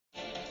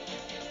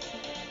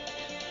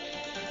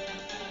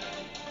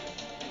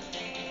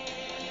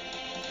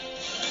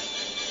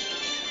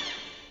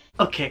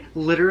Okay,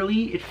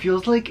 literally, it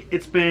feels like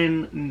it's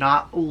been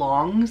not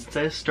long since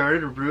I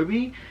started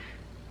RWBY.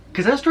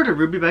 Because I started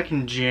RWBY back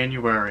in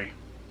January.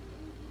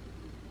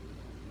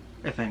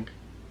 I think.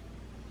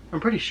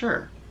 I'm pretty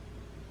sure.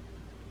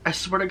 I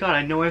swear to God,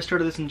 I know I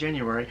started this in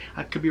January.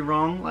 I could be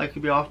wrong, I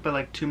could be off by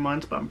like 2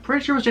 months, but I'm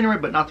pretty sure it was January,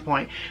 but not the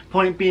point.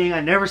 Point being,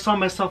 I never saw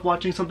myself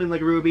watching something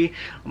like RWBY.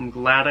 I'm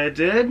glad I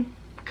did,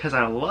 because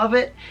I love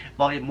it.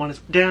 Volume 1 is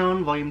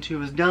down, Volume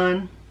 2 is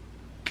done.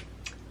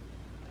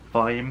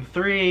 Volume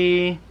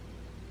 3.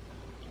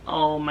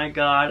 Oh my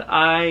God,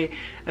 I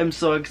am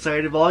so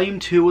excited. Volume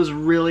 2 was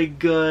really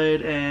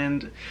good,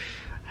 and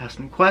I have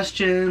some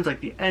questions, like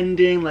the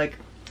ending, like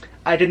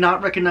I did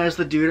not recognize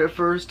the dude at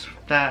first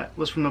that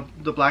was from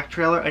the Black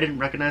trailer. I didn't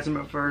recognize him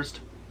at first.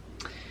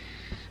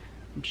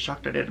 I'm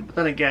shocked I didn't, but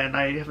then again,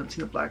 I haven't seen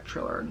the Black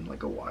trailer in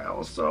like a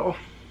while, so.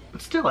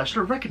 But still, I should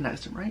have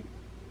recognized him, right?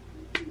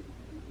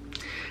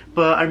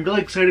 But I'm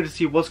really excited to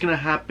see what's gonna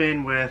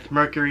happen with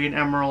Mercury and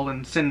Emerald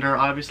and Cinder,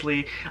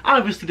 obviously.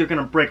 Obviously, they're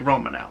gonna break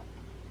Roman out.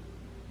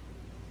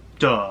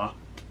 Duh.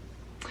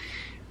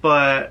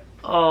 But,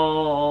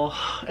 oh,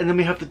 and then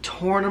we have the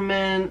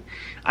tournament.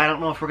 I don't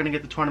know if we're gonna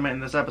get the tournament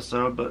in this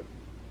episode, but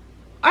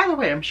either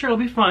way, I'm sure it'll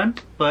be fun.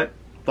 But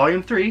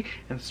Volume 3,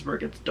 and this is where it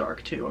gets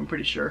dark too, I'm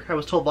pretty sure. I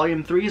was told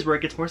Volume 3 is where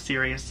it gets more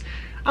serious.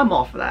 I'm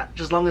all for that.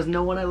 Just as long as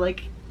no one I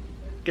like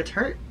gets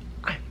hurt,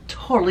 I'm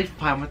totally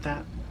fine with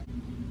that.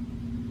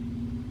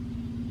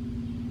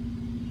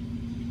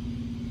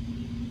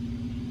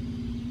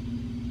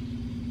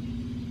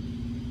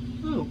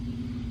 Ooh,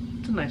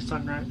 it's a nice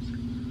sunrise.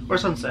 Or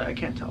sunset, I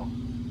can't tell.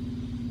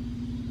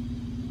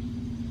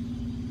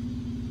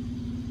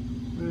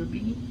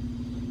 RWBY.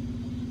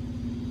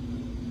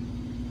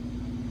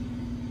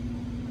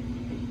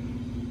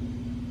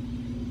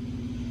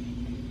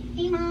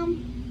 Hey,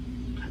 Mom.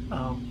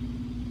 Oh.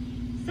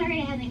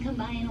 Sorry I haven't come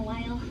by in a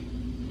while.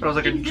 That was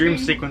like a dream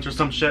sequence or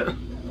some shit.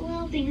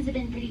 Well, things have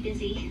been pretty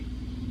busy.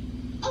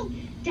 Oh,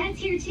 Dad's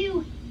here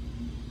too.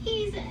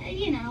 He's,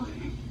 you know.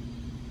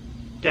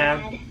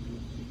 Dad.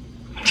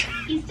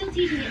 He's still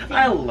teaching at St.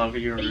 I love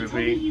you, But he told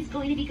me RWBY. he's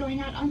going to be going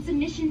out on some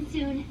mission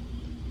soon.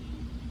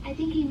 I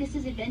think he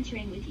misses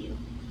adventuring with you.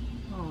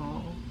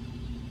 Oh.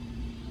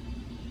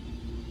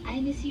 I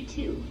miss you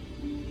too.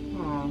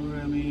 Oh,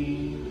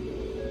 RWBY.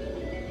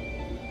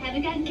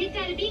 Haven't gotten kicked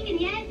out of Beacon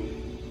yet.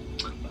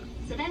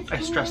 So that's cool.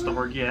 I stressed the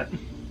word yet.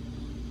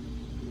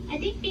 I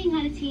think being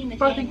on a team with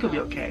But I think you'll be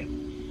okay.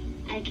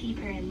 I keep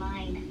her in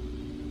mind.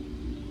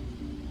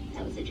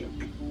 That was a joke.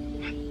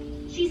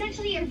 She's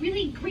actually a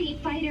really great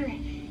fighter.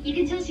 You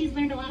can tell she's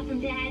learned a lot from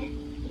Dad.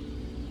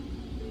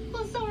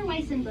 Well, so are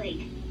Weiss and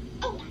Blake.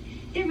 Oh,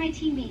 they're my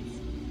teammates.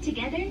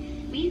 Together,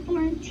 we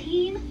form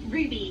Team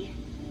RWBY.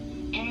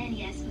 And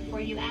yes,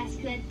 before you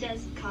ask, that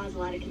does cause a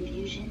lot of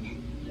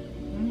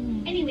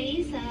confusion.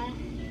 Anyways, I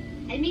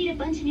made a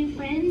bunch of new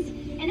friends,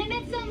 and I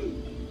met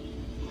some,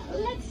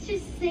 let's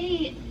just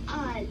say,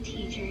 odd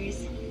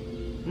teachers.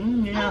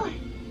 Yeah. Oh,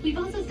 we've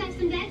also stopped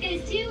some bad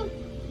guys too.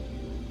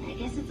 I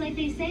guess it's like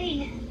they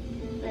say,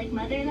 like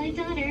mother, like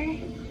daughter.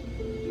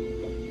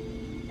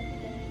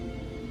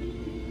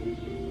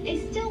 I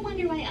still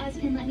wonder why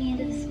Ozpin let me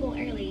into the school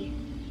early.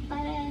 But,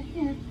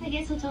 yeah, I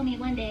guess he'll tell me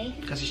one day.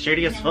 Because he's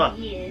shady as You know fuck. how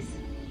he is.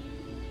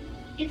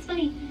 It's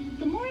funny,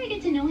 the more I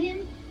get to know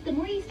him, the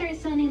more he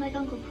starts sounding like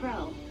Uncle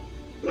Pro.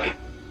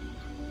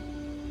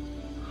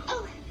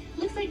 Oh,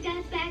 looks like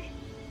Dad's back.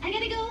 I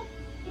gotta go.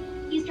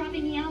 He's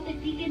dropping me off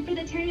at Beacon for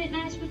the tournament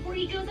match before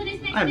he goes on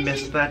his next I mission.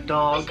 missed that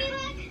dog. Wish me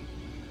luck.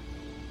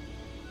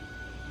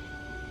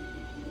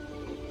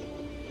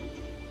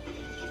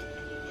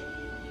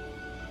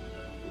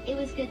 It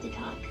was good to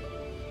talk.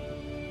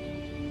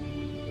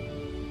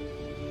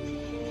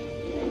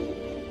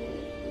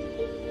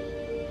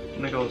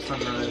 I'm gonna go with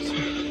sunrise.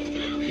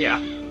 Yeah.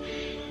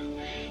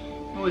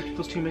 I always get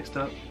those two mixed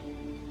up.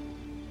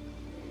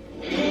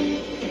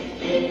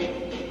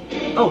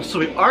 Oh, so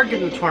we are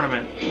getting the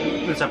tournament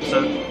in this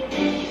episode.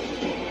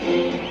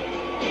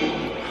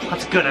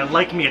 That's good, I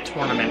like me a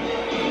tournament.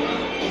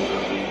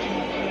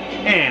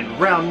 And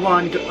round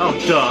one, oh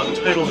duh,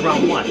 the title's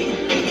round one.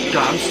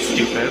 God, I'm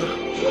stupid.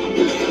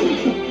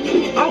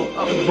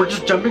 Oh, we're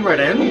just jumping right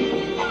in?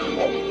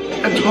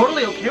 I'm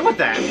totally okay with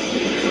that.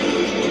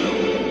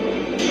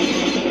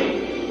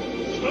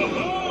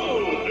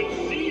 Oh, it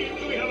seems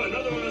we have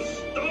another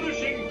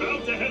astonishing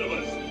bout ahead of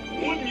us.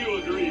 Wouldn't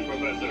you agree,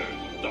 Professor?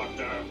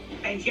 Doctor?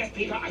 And yes,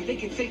 Peter, I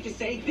think it's safe to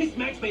say this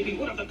match may be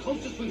one of the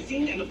closest we've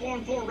seen in the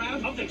 4-on-4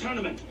 round of the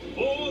tournament.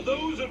 For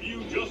those of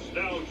you just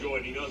now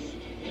joining us,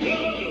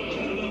 welcome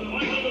to the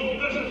final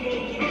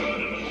physical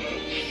tournament.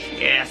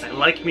 Yes, I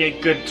like me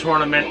a good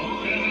tournament.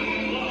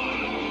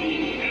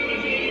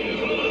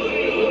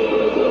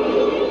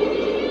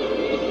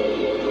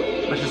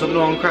 Let's just hope no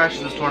one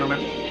crashes this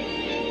tournament.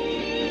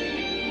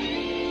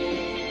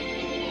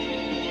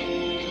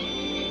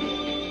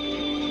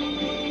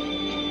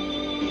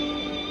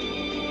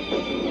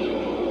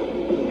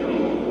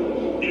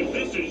 If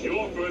this is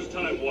your first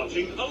time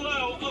watching,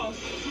 allow us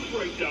to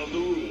break down the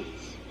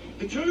rules.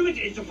 The tournament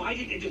is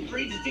divided into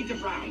 3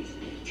 distinctive rounds.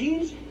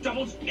 Teams,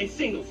 doubles, and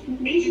singles.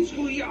 Age and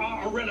school year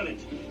are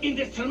irrelevant. In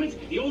this tournament,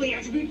 the only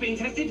attribute being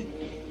tested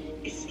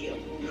is skill.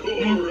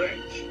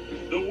 Correct.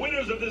 The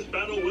winners of this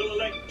battle will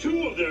elect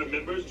 2 of their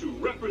members to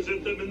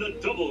represent them in the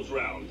doubles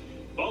round,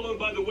 followed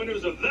by the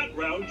winners of that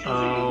round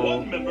choosing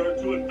 1 member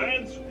to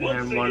advance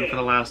once and 1 again. for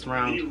the last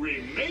round. The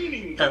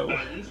remaining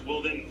combatants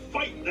will then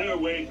fight their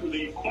way through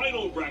the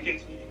final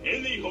bracket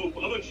in the hope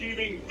of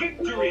achieving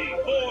victory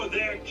for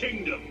their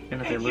kingdom.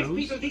 And if they And just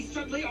lose? because these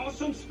certainly are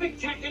some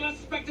spectacular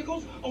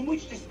spectacles on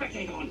which to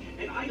spectate on.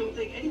 And I don't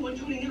think anyone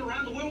tuning in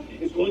around the world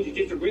is going to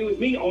disagree with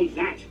me on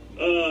that.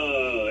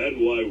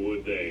 And why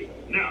would they?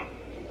 Now,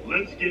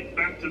 let's get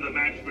back to the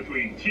match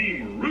between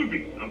Team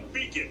Ruby of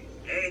Beacon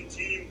and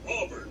Team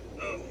Auburn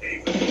of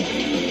Haven.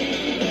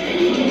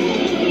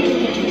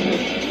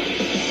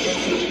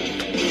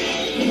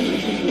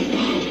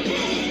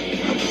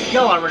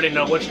 Y'all already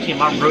know which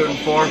team I'm rooting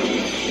for.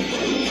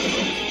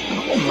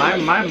 Oh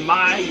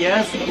my,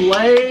 yes,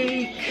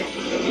 Blake!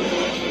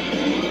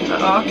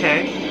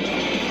 Okay.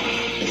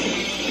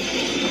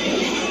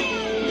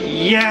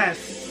 Yes!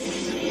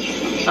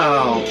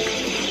 Oh.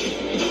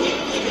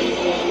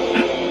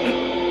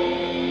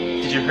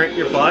 Did you hurt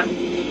your butt?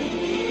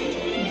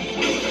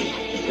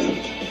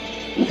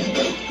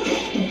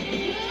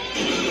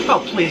 Oh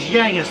please,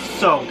 Yang has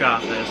so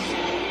got this.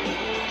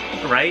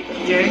 Right?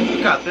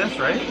 Yang got this,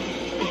 right?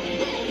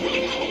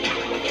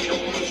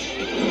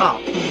 Oh,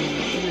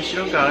 she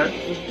don't got it,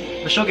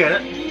 but she'll get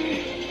it.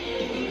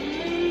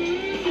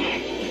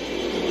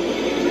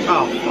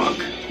 Oh fuck!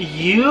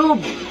 You.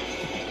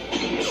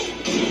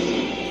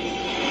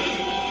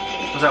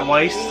 Was that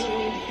Weiss?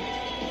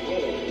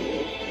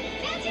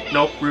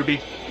 Nope, Ruby.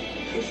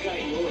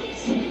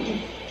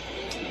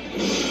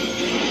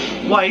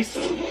 Weiss.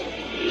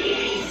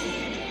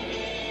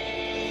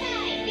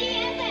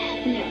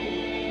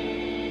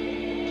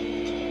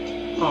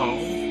 Oh,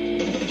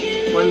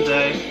 one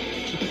day.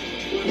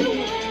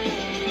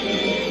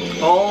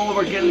 Oh,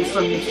 we're getting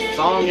some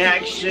song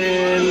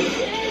action.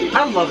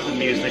 I love the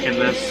music in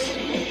this,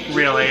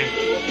 really.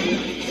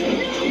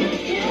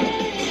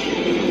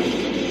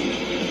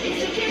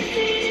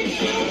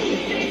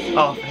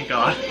 Oh, thank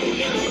God.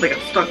 They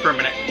got stuck for a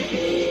minute.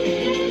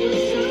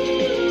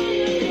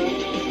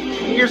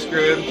 You're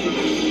screwed.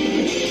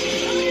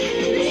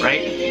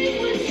 Right?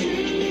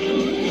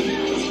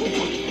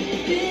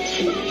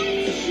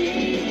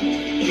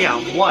 Yeah,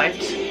 what?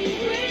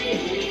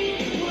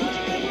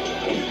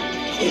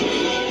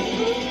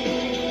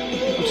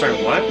 I'm sorry,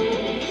 what?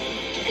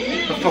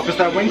 The fuck was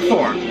that wing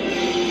for?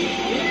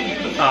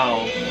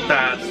 Oh,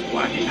 that's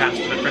why he passed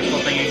the crystal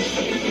thingy.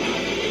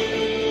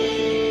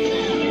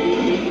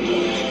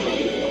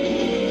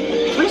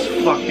 Please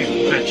fuck these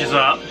bitches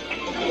up.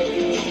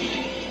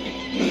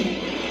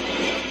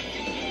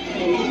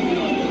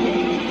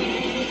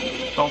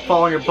 Don't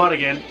fall on your butt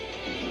again.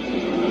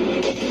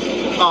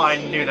 Oh, I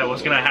knew that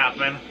was gonna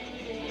happen.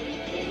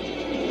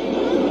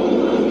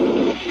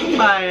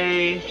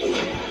 Bye.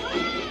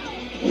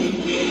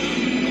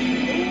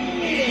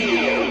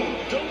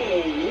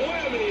 Double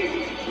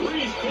whammy!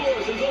 3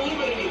 scores is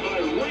eliminated by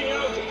ring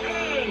out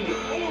and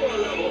aura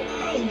level.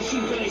 Oh, she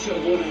really should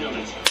have worn a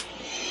helmet.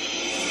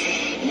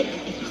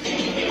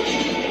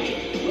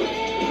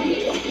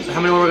 So how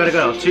many more we gotta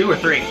go? 2 or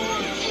 3? I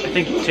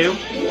think 2.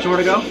 2 more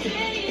to go?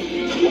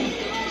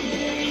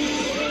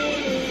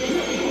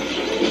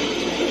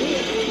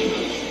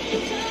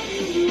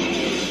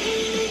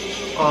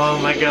 Oh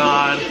my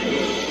God.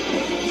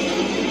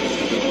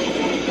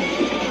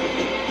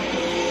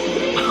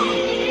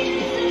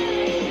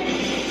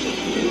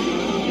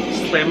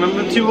 Slam him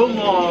into a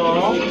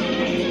wall.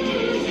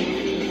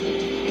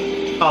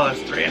 Oh,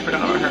 that's 3. I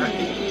forgot about her.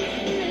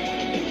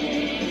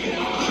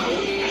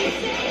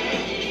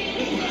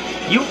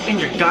 You and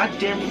your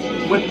goddamn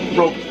whip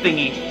rope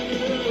thingy.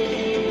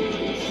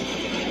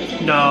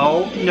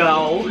 No,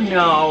 no,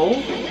 no.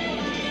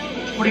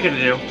 What are you gonna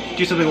do?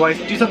 Do something, Weiss.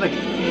 Do something.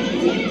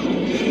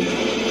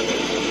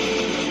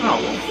 Oh,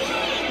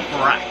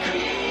 frack.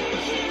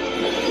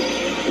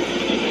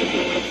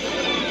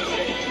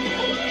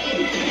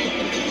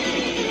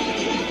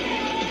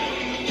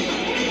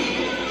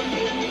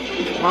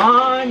 Come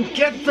on,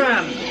 get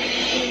them!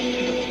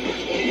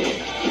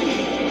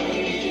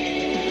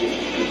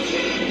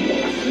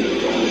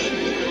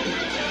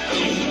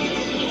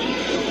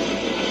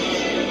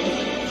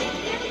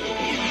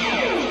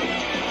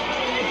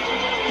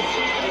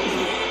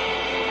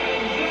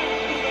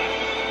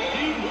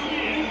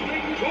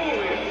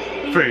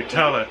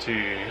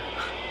 Fatality.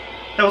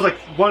 That was like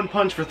 1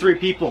 punch for 3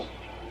 people.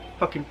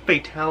 Fucking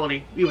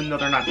fatality, even though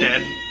they're not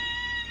dead.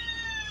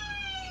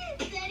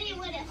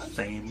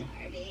 Same.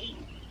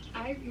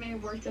 I may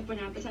have worked up an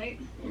appetite.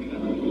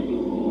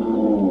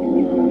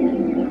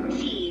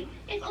 Gee,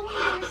 if only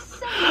there was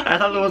so I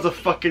thought it was a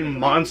fucking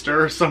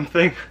monster or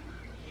something.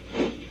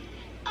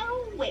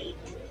 Oh, wait.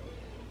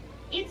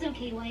 It's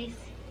okay, Weiss.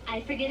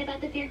 I forget about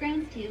the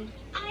fairgrounds, too.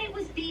 I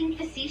was being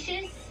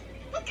facetious.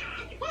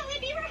 Well,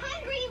 if you were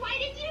hungry, why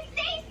didn't you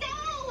say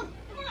so?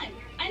 Come on,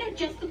 I know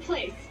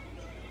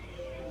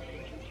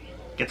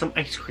Get some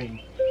ice cream.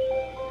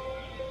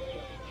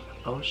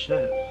 Oh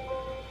shit.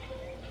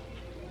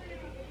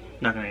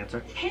 Not gonna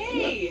answer.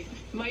 Hey!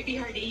 Might be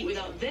hard to eat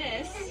without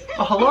this.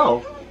 Oh,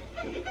 hello.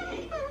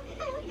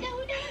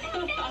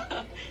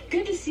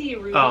 Good to see you,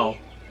 Ruby. Oh,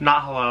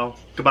 not hello.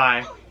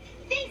 Goodbye. Oh,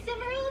 thanks,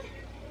 Emerald.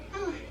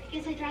 Oh,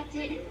 guess I dropped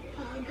it.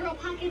 Oh, girl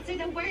pockets are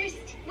the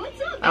worst. What's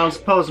up? I don't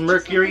suppose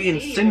Mercury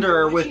and Cinder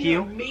are with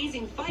you.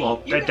 Amazing fight.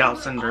 Well, You I guys doubt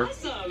were Cinder.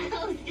 Awesome.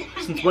 Oh,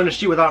 Since when is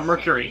she without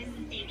Mercury?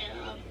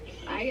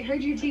 I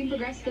heard your team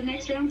progressed to the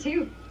next round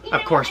too.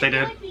 Of course they I feel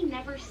did. like we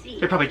never see.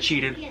 They probably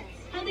cheated. Yes.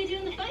 How'd they do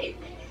in the fight?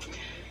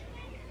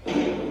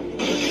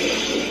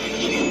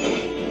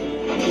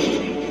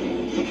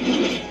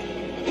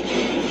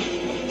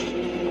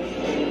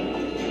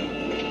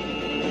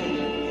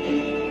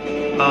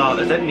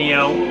 Is that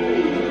Neo?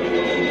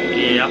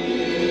 Yep.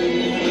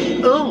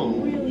 Oh,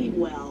 Really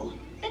well.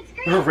 That's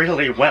great.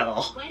 really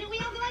well. Why don't we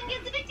all go out and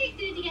get some victory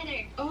food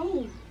together?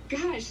 Oh,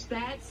 gosh,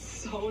 that's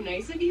so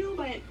nice of you,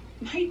 but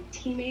my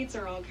teammates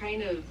are all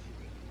kind of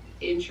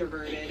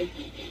introverted.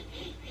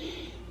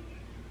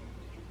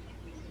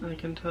 I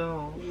can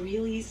tell.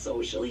 Really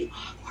socially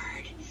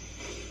awkward.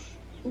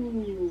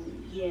 Ooh,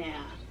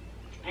 yeah.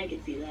 I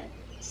can see that.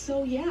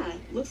 So yeah,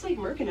 looks like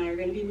Merc and I are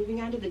going to be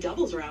moving on to the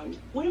doubles round.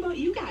 What about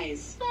you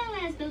guys? Well,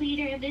 as the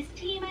leader of this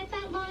team, I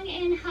thought long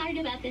and hard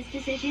about this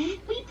decision.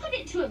 We put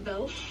it to a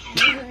vote.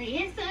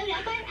 Yes, but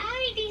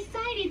I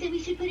decided that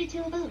we should put it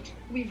to a vote.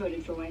 We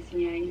voted for Weiss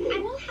and Yang. I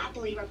will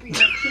happily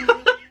represent Team.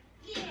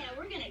 Yeah,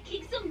 we're gonna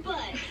kick some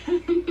butt.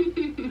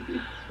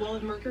 Well,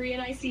 if Mercury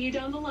and I see you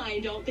down the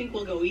line, don't think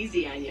we'll go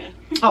easy on you.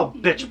 Oh,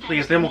 bitch,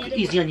 please. They won't go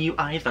easy on you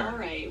either. All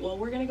right, well,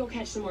 we're going to go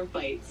catch some more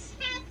fights.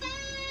 Have fun!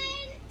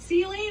 See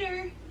you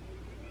later.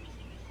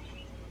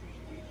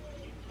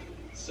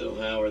 So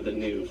how are the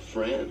new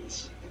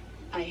friends?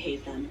 I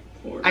hate them.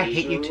 I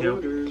hate you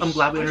too. I'm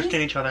glad we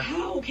understand each other.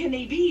 How can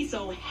they be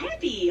so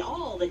happy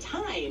all the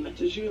time?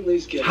 Did you at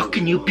least get How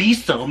can you be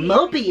so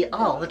mopey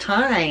all the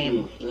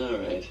time?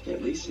 Alright,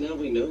 at least now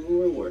we know who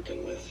we're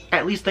working with.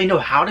 At least they know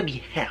how to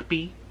be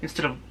happy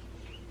instead of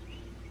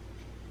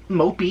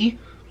mopey.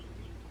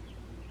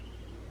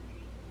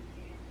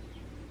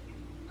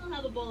 I'll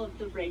have a bowl of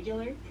the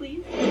regular,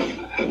 please.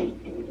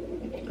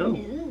 Oh,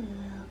 Ooh.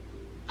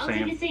 I'll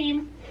Same. do the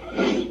same.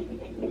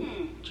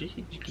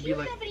 gee, you could Do be you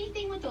like, have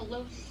anything with a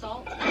low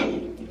salt?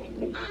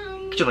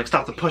 could you like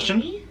stop the pushing?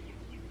 maybe?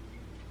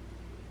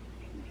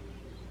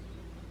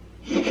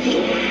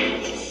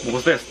 What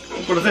was this?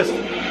 What is this?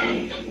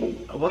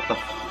 What the?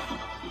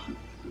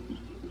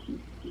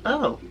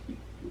 Oh,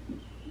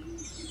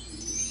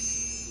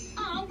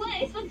 Aw,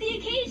 Weiss, what's the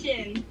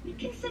occasion?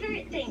 Consider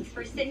it thanks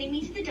for sending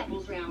me to the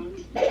doubles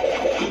round.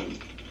 the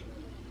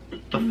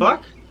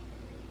fuck?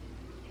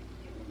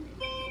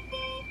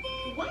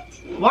 What?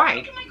 Why?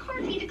 How can my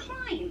card be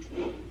declined?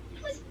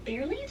 It was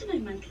barely into my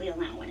monthly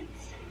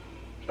allowance.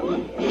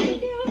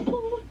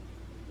 No.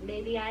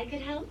 Maybe I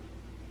could help?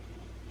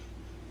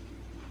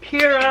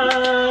 Pyrrha!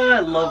 I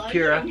love You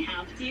Pyrrha. don't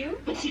have to,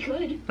 but you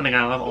could. I think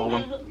I love all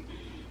of them.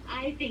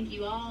 I think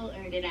you all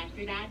earned it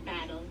after that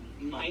battle.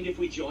 Mind if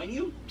we join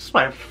you? That's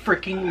why I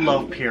freaking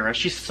love Pyrrha.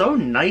 She's so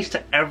nice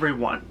to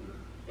everyone.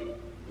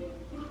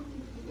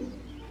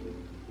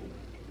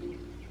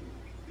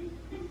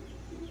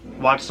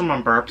 Watch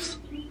someone burps,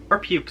 or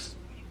pukes,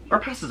 or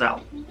passes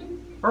out,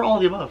 or all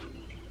of the above.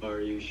 Are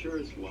you sure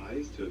it's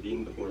wise to have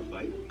eaten before a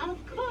fight? Of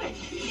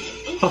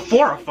course.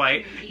 Before a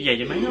fight, yeah,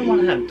 you may not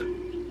want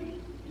to.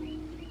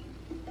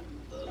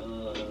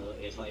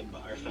 If I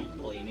barf, I'm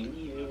blaming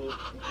you.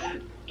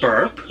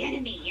 Burp?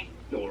 Enemy.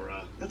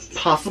 Nora, that's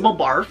Possible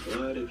barf?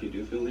 But if you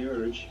do feel the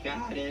urge,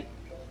 Got it.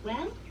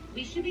 Well,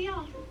 we should be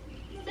off.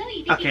 So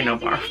you think Okay, you no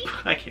guys are barf. ready?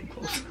 I came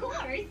close. Of course.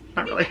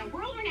 Not We've really. got a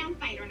world-renowned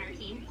fighter on our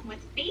team.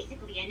 What's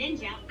basically a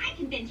ninja. I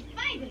can bench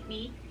 5 with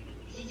me.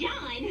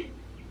 John.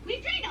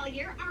 We've trained all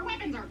year. Our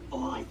weapons are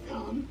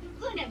awesome.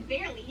 Luna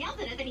barely yells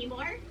at us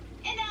anymore.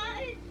 And,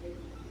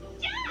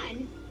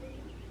 John.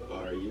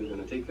 are you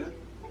gonna take that?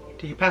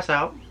 Did he pass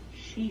out?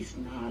 She's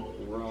not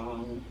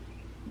wrong.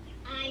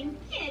 I'm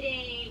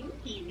kidding.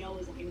 He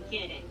knows I'm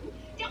kidding.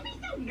 Don't be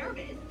so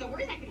nervous. The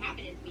worst that could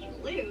happen is we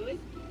lose.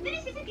 Then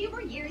it's just a few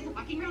more years of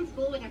walking around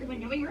school with everyone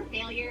knowing we're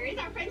failures.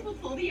 Our friends will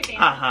slowly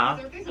abandon us,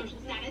 preserve their social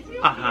status. We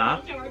won't be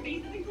able to show our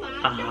faces in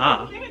class.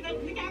 Uh-huh. We'll live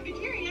in the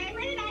cafeteria. And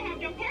Ren and I have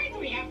no parents.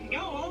 We have no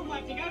home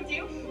left to go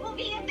to. We'll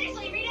be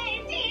officially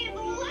renamed Team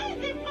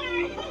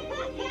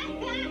Lucifer.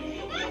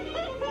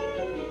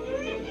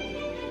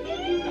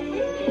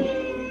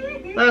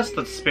 That's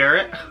the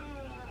spirit.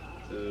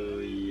 So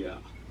yeah,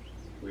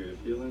 we're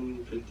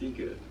feeling pretty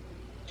good.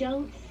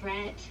 Don't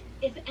fret.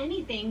 If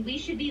anything, we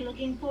should be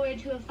looking forward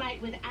to a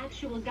fight with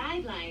actual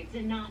guidelines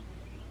and not,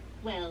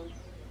 well,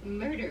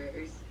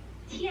 murderers.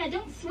 Yeah,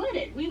 don't sweat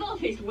it. We've all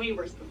faced way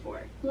worse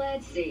before.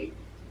 Let's see.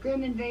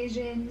 Grim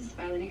invasions,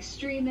 violent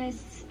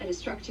extremists, a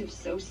destructive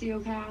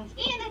sociopath.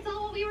 And that's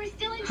all while we were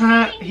still in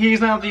Huh, training.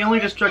 he's not the only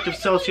destructive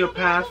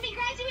sociopath. When we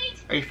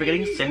graduate. Are you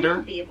forgetting I'll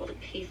Cinder? be able to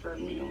pay for a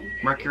meal.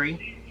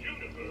 Mercury?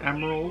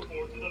 Emerald?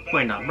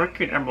 Wait, no,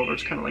 Mercury and Emerald are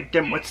just kind of like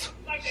dimwits.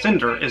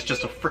 Cinder is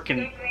just a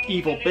freaking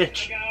evil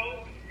bitch.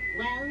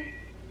 Well,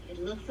 it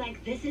looks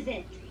like this is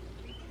it.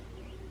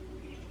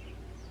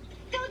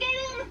 Go get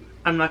him!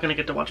 I'm not gonna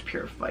get to watch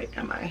Pure fight,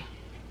 am I?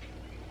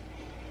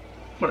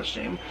 What a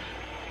shame.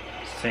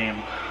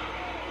 Same.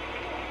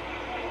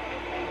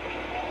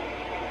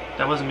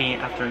 That was me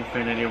after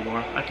Infinity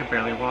War. I could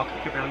barely walk, I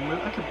could barely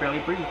move, I could barely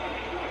breathe.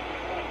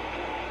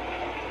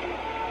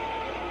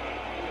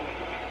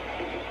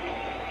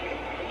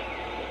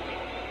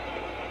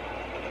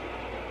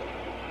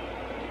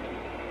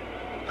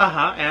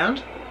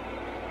 And?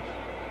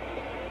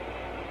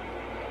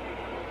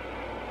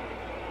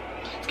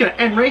 It's gonna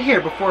end right here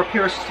before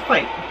Pyrrhus to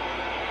fight.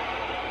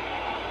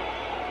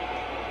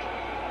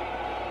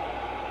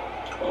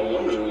 I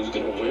wonder who's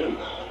gonna win.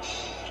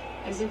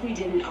 As if we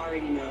didn't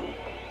already know.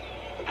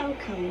 Oh,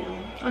 come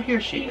now. Oh, here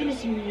she Even is.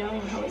 if you know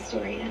how a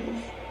story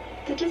ends,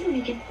 that doesn't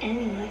make it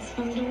any less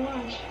fun to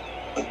watch.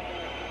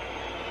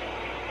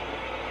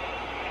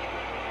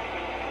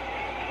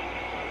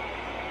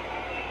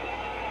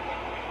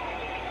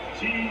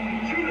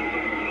 Team Juniper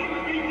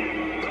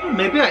undefeated.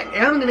 Maybe I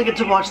am gonna get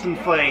to watch them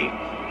fight.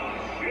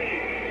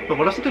 But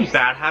what if something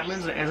bad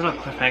happens and it ends on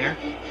a cliffhanger?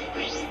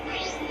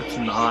 It's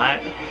not.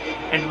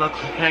 Ending on a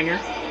cliffhanger?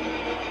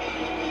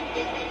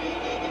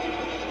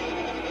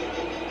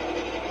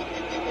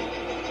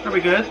 Are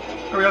we good?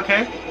 Are we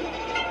okay?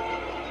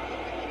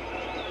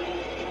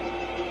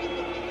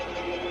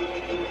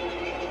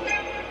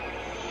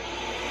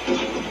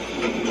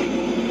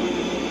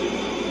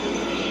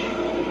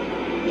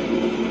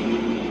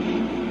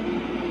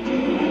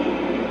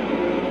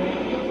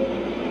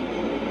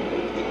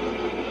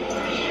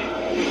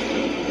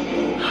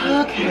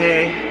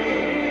 Okay.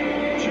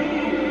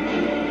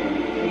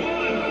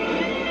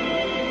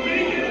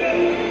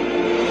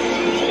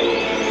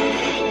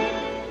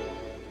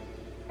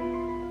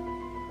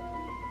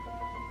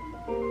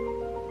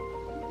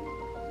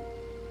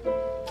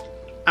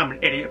 I'm an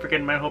idiot for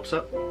getting my hopes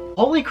up.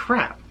 Holy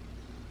crap.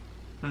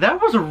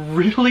 That was a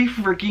really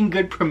freaking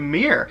good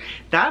premiere.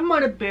 That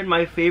might have been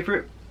my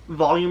favorite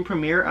volume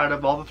premiere out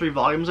of all the 3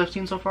 volumes I've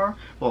seen so far.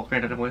 Well,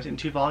 granted I've only seen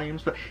 2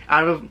 volumes, but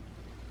out of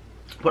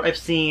what I've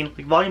seen,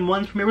 like Volume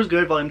 1's premiere was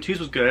good, Volume 2's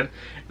was good.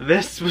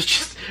 This was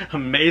just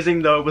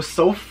amazing though. It was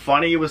so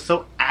funny, it was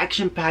so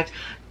action-packed.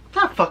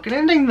 That fucking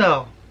ending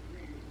though.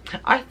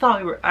 I thought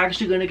we were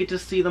actually gonna get to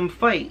see them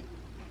fight.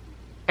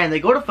 And they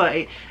go to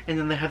fight, and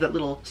then they have that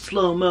little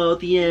slow-mo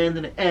at the end,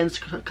 and it ends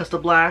cuts to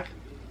black.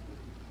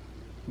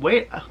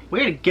 Way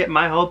to get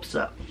my hopes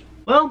up.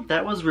 Well,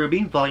 that was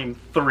RWBY Volume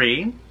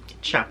 3,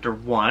 Chapter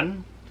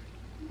 1.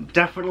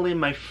 Definitely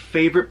my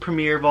favorite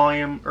premiere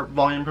volume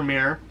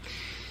premiere.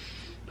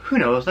 Who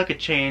knows, that could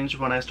change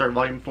when I start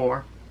Volume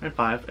 4 and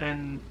 5,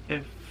 and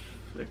if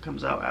it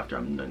comes out after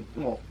I'm done,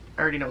 well,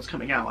 I already know it's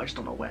coming out, I just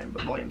don't know when,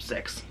 but Volume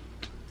 6,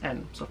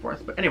 and so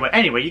forth. But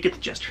anyway, you get the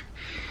gist.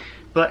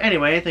 But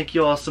anyway, thank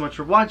you all so much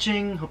for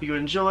watching, hope you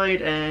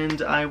enjoyed,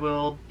 and I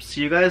will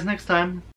see you guys next time.